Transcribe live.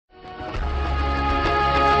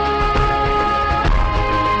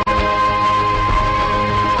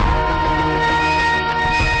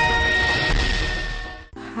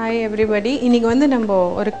everybody. இன்னைக்கு வந்து நம்ம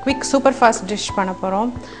ஒரு குவிக் சூப்பர் ஃபாஸ்ட் டிஷ் பண்ண போறோம்.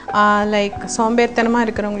 லைக் சோம்பேறித்தனமா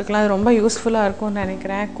இருக்கிறவங்களுக்குலாம் அது ரொம்ப யூஸ்ஃபுல்லா இருக்கும்னு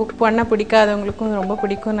நினைக்கிறேன். குக் பண்ண பிடிக்காதவங்களுக்கும் ரொம்ப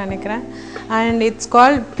பிடிக்கும்னு நினைக்கிறேன். And it's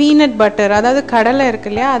called peanut butter. அதாவது கடலை இருக்கு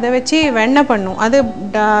இல்லையா, அதை வச்சு வெண்ணெய் பண்ணும். அது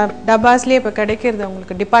டப்பாஸ்லேயே இப்போ கிடைக்கிறது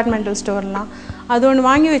உங்களுக்கு டிபார்ட்மெண்டல் ஸ்டோர்லாம். அது ஒன்று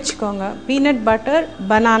வாங்கி வச்சுக்கோங்க. Peanut butter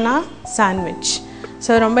banana sandwich.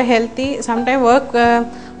 So ரொம்ப ஹெல்த்தி. சம்டைம் ஒர்க்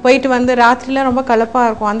போயிட்டு வந்து ராத்திரிலாம் ரொம்ப கலப்பாக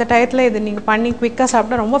இருக்கும். அந்த டயத்தில் இது நீங்கள் பண்ணி குவிக்காக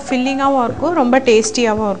சாப்பிட்டா ரொம்ப ஃபில்லிங்காகவும் இருக்கும், ரொம்ப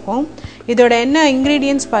டேஸ்டியாகவும் இருக்கும். இதோட என்ன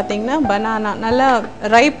இன்க்ரீடியன்ட்ஸ் பார்த்தீங்கன்னா, பனானா, நல்லா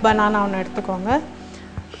ரைப் பனானா ஒன்று எடுத்துக்கோங்க.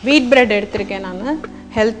 வீட் பிரெட் எடுத்திருக்கேன் நான்,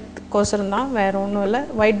 ஹெல்த்கோசரம் தான், வேறு ஒன்றும் இல்லை.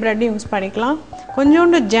 ஒயிட் பிரெட்டும் யூஸ் பண்ணிக்கலாம்.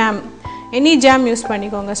 கொஞ்சோண்டு ஜாம், எனி ஜாம் யூஸ்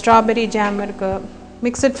பண்ணிக்கோங்க. ஸ்ட்ராபெரி ஜாம் இருக்குது,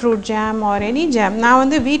 mixed fruit jam or any jam. நான்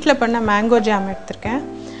வந்து வீட்டில் பண்ண மேங்கோ ஜாம் எடுத்திருக்கேன்.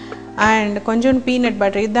 அண்ட் கொஞ்சோண்டு பீனட்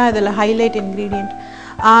பட்டர், இதுதான் இதில் ஹைலைட் இன்க்ரீடியண்ட்.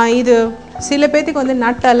 இது சில பேர்த்துக்கு வந்து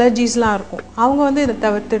நட் அலர்ஜிஸ்லாம் இருக்கும், அவங்க வந்து இதை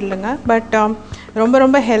தவிர்த்துடலுங்க. பட் ரொம்ப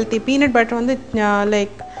ரொம்ப ஹெல்த்தி. பீனட் பட்டர் வந்து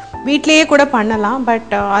லைக் வீட்லேயே கூட பண்ணலாம்.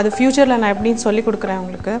 பட் அது ஃப்யூச்சரில் நான் எப்படின்னு சொல்லி கொடுக்குறேன்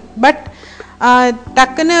உங்களுக்கு. பட்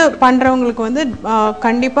டக்குன்னு பண்ணுறவங்களுக்கு வந்து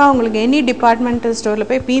கண்டிப்பாக உங்களுக்கு எனி டிபார்ட்மெண்டல் ஸ்டோரில்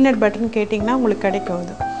போய் பீனட் பட்டர்னு கேட்டிங்கன்னா உங்களுக்கு கிடைக்கும்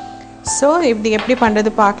அது. ஸோ இப்படி எப்படி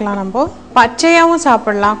பண்ணுறது பார்க்கலாம். நம்ம பச்சையாகவும்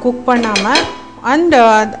சாப்பிட்லாம் குக் பண்ணாமல், அண்ட்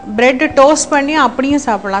ப்ரெட்டு டோஸ்ட் பண்ணி அப்படியும்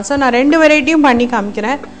சாப்பிட்லாம். ஸோ நான் 2 வெரைட்டியும் பண்ணி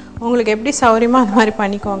காமிக்கிறேன். உங்களுக்கு எப்படி சௌரியமாக அந்த மாதிரி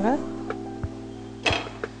பண்ணிக்கோங்க.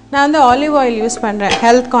 நான் வந்து ஆலிவ் ஆயில் யூஸ் பண்ணுறேன்,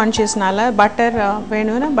 ஹெல்த் கான்ஷியஸ்னால. பட்டர்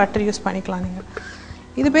வேணும்னா பட்டர் யூஸ் பண்ணிக்கலாம் நீங்கள்.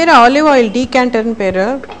 இது பேர் ஆலிவ் ஆயில் டீகேண்டர்னு பேர்.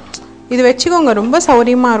 இது வச்சுக்கோங்க, ரொம்ப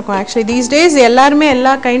சௌரியமாக இருக்கும். ஆக்சுவலி தீஸ் டேஸ் எல்லாருமே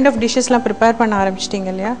எல்லா கைண்ட் ஆஃப் டிஷ்ஷஸ்லாம் ப்ரிப்பேர் பண்ண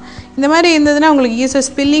ஆரம்பிச்சிட்டிங்க இல்லையா. இந்த மாதிரி இருந்ததுன்னா உங்களுக்கு ஈஸியாக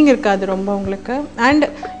ஸ்பில்லிங் இருக்காது ரொம்ப உங்களுக்கு. அண்ட்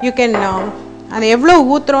யூ கேன் அதை எவ்வளோ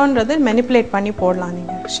ஊற்றுறோன்றது மெனிப்புலேட் பண்ணி போடலாம்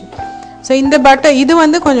நீங்கள் ஆக்சுவலி. ஸோ இந்த பட்டர் இது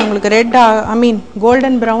வந்து கொஞ்சம் உங்களுக்கு ரெட்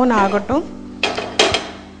கோல்டன் ப்ரௌன் ஆகட்டும்.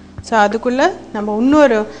 ஸோ அதுக்குள்ளே நம்ம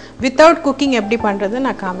இன்னொரு வித்தவுட் குக்கிங் எப்படி பண்ணுறது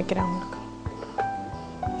நான் காமிக்கிறேன் உங்களுக்கு.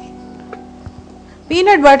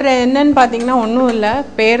 பீனட் பட்டர் என்னன்னு பார்த்தீங்கன்னா ஒன்றும் இல்லை,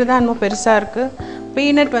 பேர் தான் இன்னும் பெருசாக இருக்குது.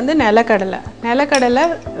 பீனட் வந்து நிலக்கடலை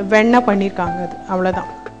வெண்ணெய் பண்ணியிருக்காங்க, அது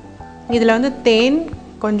அவ்வளோதான். இதில் வந்து தேன்,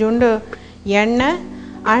 கொஞ்சோண்டு எண்ணெய்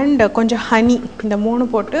அண்ட் கொஞ்சம் ஹனி, இந்த 3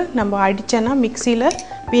 போட்டு நம்ம அடித்தோன்னா மிக்சியில்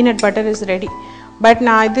peanut butter is ready. But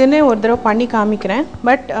நான் இதுன்னு ஒரு தடவை பண்ணி காமிக்கிறேன்.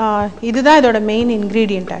 பட் இதுதான் இதோட மெயின்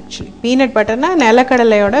இன்க்ரீடியண்ட் ஆக்சுவலி. பீனட் பட்டர்னால்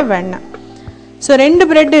நிலக்கடலையோட வெண்ணெய். ஸோ 2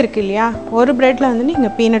 ப்ரெட் இருக்குது இல்லையா, ஒரு ப்ரெட்டில் வந்து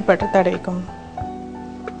நீங்கள் பீனட் பட்டர் தடவிக்கோங்க.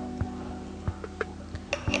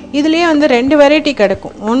 இதுலேயே வந்து 2 வெரைட்டி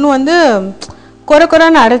கிடைக்கும். ஒன்று வந்து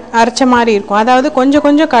கொரன்னு அரைச்ச மாதிரி இருக்கும். அதாவது கொஞ்சம்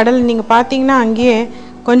கொஞ்சம் கடல் நீங்கள் பார்த்தீங்கன்னா அங்கேயே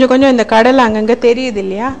கொஞ்சம் இந்த கடல் அங்கங்கே தெரியுது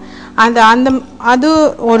இல்லையா, அது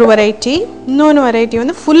ஒரு வெரைட்டி. இன்னொன்று வெரைட்டி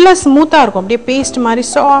வந்து ஃபுல்லாக ஸ்மூத்தாக இருக்கும், அப்படியே பேஸ்ட் மாதிரி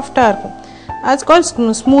சாஃப்டாக இருக்கும். அது கால்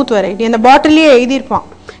ஸ்மூத் வெரைட்டி. அந்த பாட்டிலே எழுதியிருப்பான்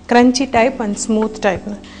crunchy type and smooth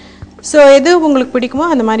டைப்னு. So எது உங்களுக்கு பிடிக்குமோ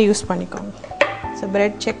அந்த மாதிரி யூஸ் பண்ணிக்கோங்க. ஸோ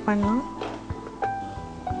பிரெட் செக் பண்ணலாம்.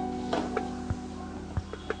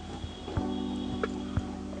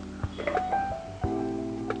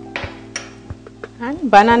 அண்ட்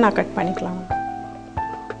பனானா கட் பண்ணிக்கலாம்.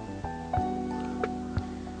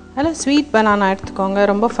 அதில் ஸ்வீட் பனானா எடுத்துக்கோங்க,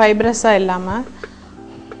 ரொம்ப ஃபைப்ரஸாக இல்லாமல்.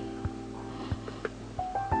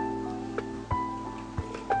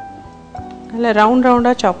 அதில்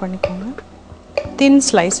ரவுண்டாக சாப் பண்ணிக்கோங்க, தின்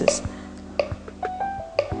ஸ்லைசஸ்.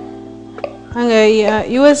 அங்கே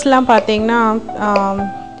யூஎஸ்லாம் பார்த்தீங்கன்னா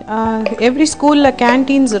எவ்ரி ஸ்கூலில்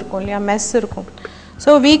கேன்டீன்ஸ் இருக்கும் இல்லையா, மெஸ் இருக்கும்.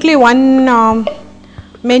 So weekly 1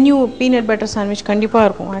 menu peanut butter sandwich கண்டிப்பாக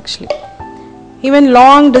இருக்கும் actually. Even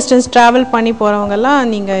long distance travel பண்ணி போகிறவங்கெல்லாம்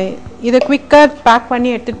நீங்கள் இதை குவிக்காக பேக் பண்ணி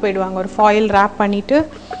எடுத்துகிட்டு போயிடுவாங்க. ஒரு ஃபாயில் ரேப் பண்ணிவிட்டு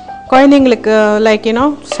குழந்தைங்களுக்கு லைக்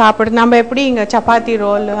சாப்பிடு. நம்ம எப்படி இங்கே சப்பாத்தி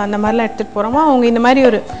ரோல் அந்த மாதிரிலாம் எடுத்துகிட்டு போகிறோமோ, அவங்க இந்த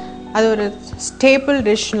மாதிரி அது ஒரு stable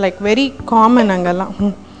dish, like very common அங்கெல்லாம்.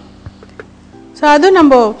 ஸோ அதுவும்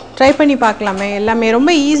நம்ம ட்ரை பண்ணி பார்க்கலாமே. எல்லாமே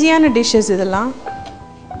ரொம்ப ஈஸியான டிஷ்ஷஸ் இதெல்லாம்.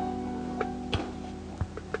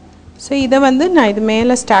 ஸோ இதை வந்து நான் இது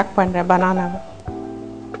மேலே ஸ்டாக் பண்ணுறேன் பனானாவை.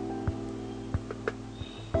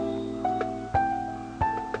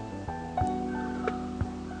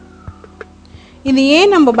 இது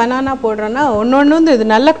ஏன் நம்ம பனானா போடுறோன்னா, ஒன்று வந்து இது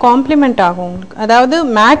நல்ல காம்ப்ளிமெண்ட் ஆகும் உங்களுக்கு, அதாவது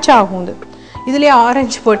மேட்ச் ஆகும். இதுலேயே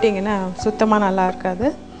ஆரஞ்சு போட்டிங்கன்னா சுத்தமாக நல்லா இருக்காது.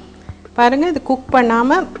 பாருங்கள், இது குக்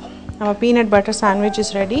பண்ணாமல் நம்ம peanut butter sandwich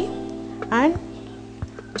is ready. And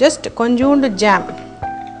just கொஞ்சோண்டு ஜாம்,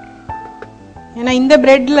 ஏன்னா இந்த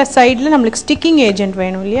ப்ரெட்டில் சைடில் நம்மளுக்கு ஸ்டிக்கிங் ஏஜென்ட்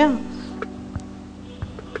வேணும் இல்லையா.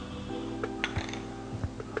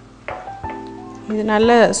 இது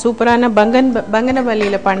நல்ல சூப்பரான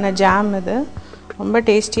பங்கனபல்லியில் பண்ண ஜாம், இது ரொம்ப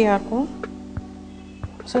டேஸ்டியாக இருக்கும்.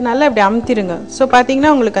 ஸோ நல்லா இப்படி அமுத்திடுங்க. ஸோ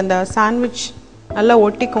பார்த்தீங்கன்னா உங்களுக்கு அந்த சாண்ட்விச் நல்லா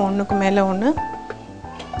ஒட்டிக்கும் ஒன்றுக்கு மேலே ஒன்று.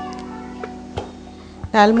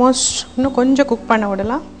 ஆல்மோஸ்ட் இன்னும் கொஞ்சம் குக் பண்ண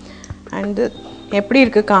விடலாம். அண்டு எப்படி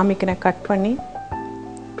இருக்குது காமிக்கிறேன் கட் பண்ணி.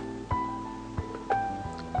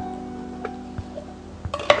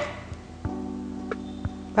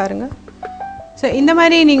 பாருங்கள். ஸோ இந்த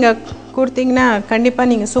மாதிரி நீங்கள் கொடுத்தீங்கன்னா கண்டிப்பாக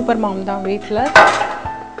நீங்கள் சூப்பர் மாம் தான் வீட்டில்.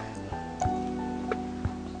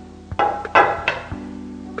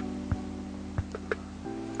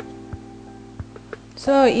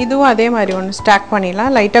 ஸோ இதுவும் அதே மாதிரி ஒன்று ஸ்டாக்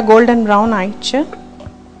பண்ணிடலாம். லைட்டாக கோல்டன் ப்ரௌன் ஆயிடுச்சு.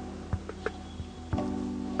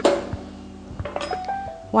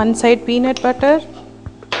 One side peanut butter.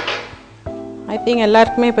 I think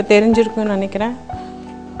எல்லாருக்குமே இப்போ தெரிஞ்சிருக்குன்னு நினைக்கிறேன்.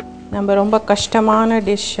 நம்ம ரொம்ப கஷ்டமான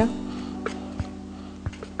dish.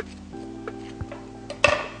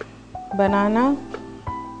 Banana,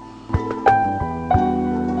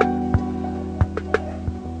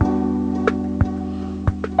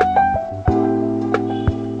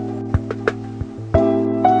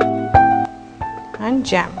 and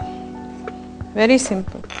jam. Very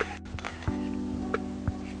simple.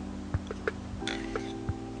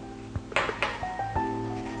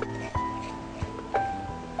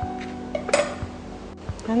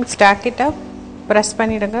 And stack it up. Press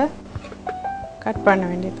பண்ணிடுங்க. கட் பண்ண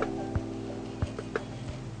வேண்டியது.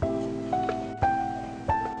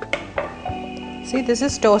 See, this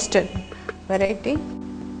is toasted variety.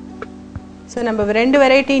 So நம்ம ரெண்டு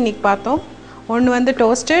வெரைட்டி இன்றைக்கி பார்த்தோம். ஒன்று வந்து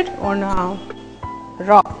டோஸ்டட், ஒன்று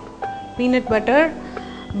ரா peanut butter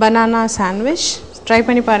banana sandwich. Try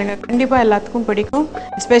பண்ணி பாருங்கள், கண்டிப்பாக எல்லாத்துக்கும் பிடிக்கும்.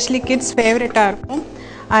 எஸ்பெஷலி கிட்ஸ் ஃபேவரட்டாக இருக்கும்.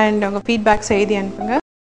 அண்ட் உங்கள் ஃபீட்பேக்ஸ் எழுதி அனுப்புங்க.